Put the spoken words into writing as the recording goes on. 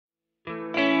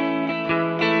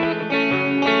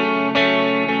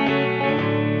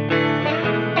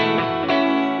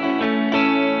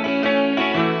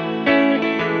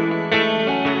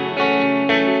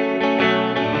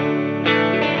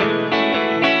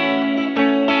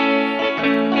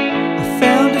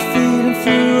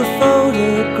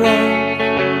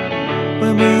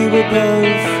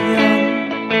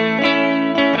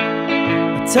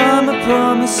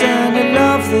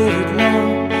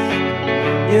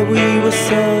Yeah, we were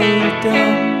so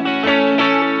dumb.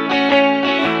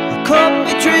 I caught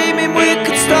me dreaming we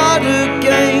could start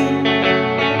again,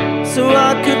 so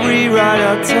I could rewrite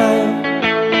our tale.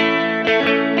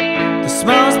 The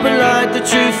smiles belied the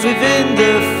truth within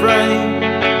the frame.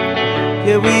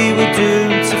 Yeah, we were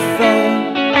doomed to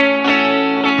fail.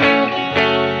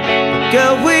 But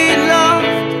girl, we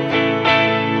loved.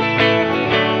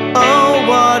 Oh,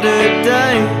 what a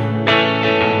day.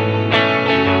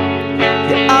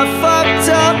 Yeah, I fucked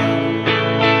up.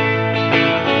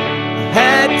 I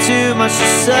had too much to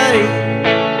say.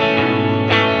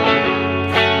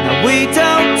 Now we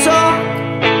don't talk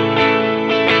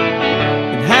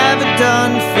and haven't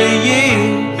done for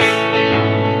years.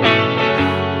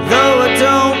 Though I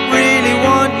don't really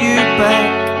want you back,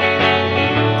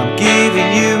 I'm giving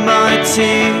you my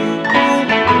tears.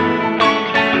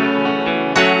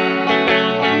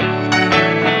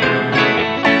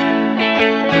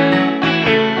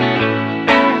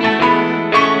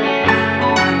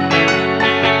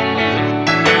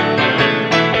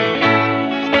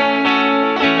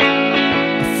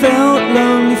 Felt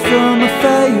lonely from a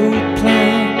failed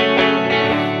plan.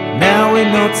 Now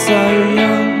we're not so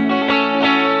young.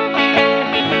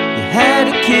 You had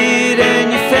a kid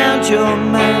and you found your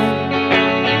man.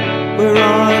 Where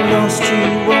I lost you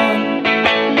won.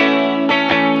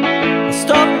 It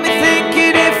stopped me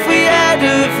thinking if we had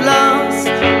have lost,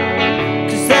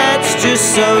 'cause that's just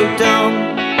so dumb.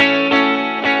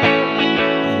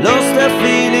 I lost that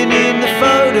feeling in the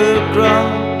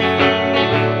photograph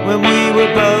when we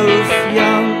were both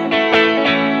young.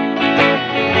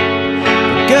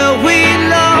 But girl, we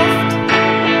loved.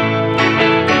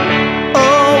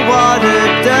 Oh, what a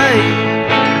day.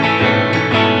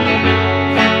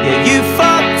 Yeah, you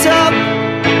fucked up.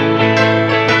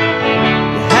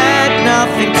 You had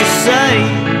nothing to say.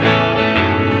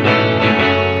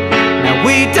 Now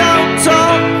we don't